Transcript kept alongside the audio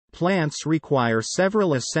Plants require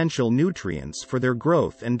several essential nutrients for their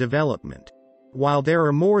growth and development. While there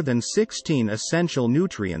are more than 16 essential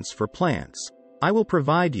nutrients for plants, I will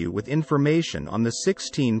provide you with information on the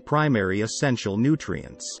 16 primary essential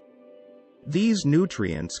nutrients. These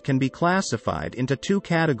nutrients can be classified into two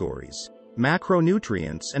categories: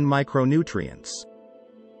 macronutrients and micronutrients.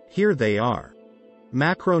 Here they are.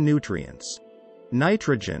 Macronutrients.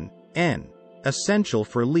 Nitrogen, N, essential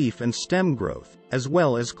for leaf and stem growth, as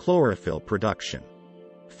well as chlorophyll production.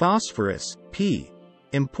 Phosphorus, P,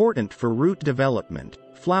 important for root development,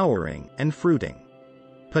 flowering, and fruiting.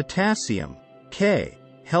 Potassium, K,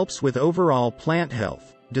 helps with overall plant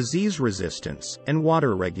health, disease resistance, and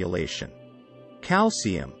water regulation.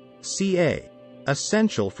 Calcium, Ca,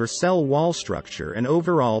 essential for cell wall structure and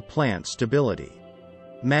overall plant stability.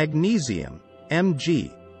 Magnesium,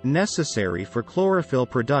 Mg, necessary for chlorophyll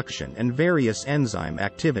production and various enzyme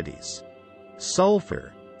activities.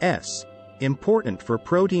 Sulfur, S, important for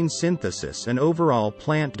protein synthesis and overall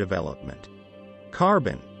plant development.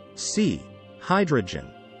 Carbon, C, hydrogen,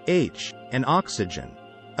 H, and oxygen,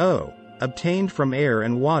 O, obtained from air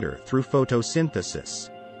and water through photosynthesis.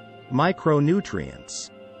 Micronutrients.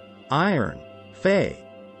 Iron, Fe,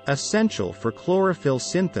 essential for chlorophyll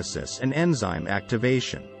synthesis and enzyme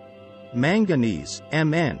activation. Manganese,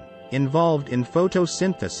 Mn, involved in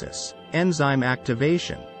photosynthesis, enzyme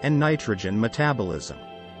activation, and nitrogen metabolism.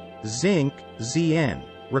 Zinc, Zn,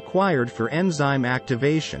 required for enzyme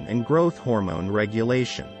activation and growth hormone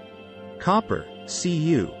regulation. Copper,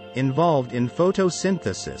 Cu, involved in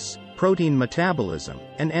photosynthesis, protein metabolism,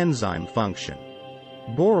 and enzyme function.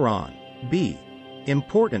 Boron, B,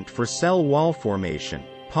 important for cell wall formation,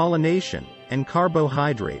 pollination, and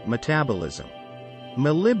carbohydrate metabolism.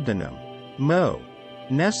 Molybdenum, Mo,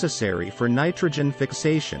 necessary for nitrogen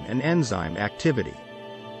fixation and enzyme activity.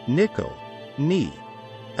 Nickel, Ni,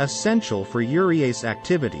 essential for urease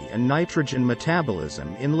activity and nitrogen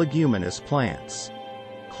metabolism in leguminous plants.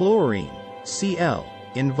 Chlorine, Cl,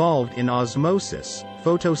 involved in osmosis,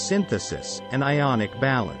 photosynthesis, and ionic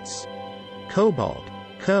balance. Cobalt,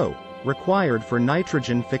 Co, required for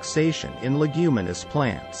nitrogen fixation in leguminous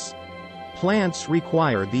plants. Plants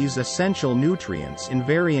require these essential nutrients in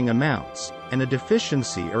varying amounts, and a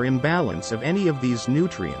deficiency or imbalance of any of these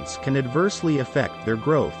nutrients can adversely affect their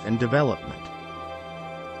growth and development.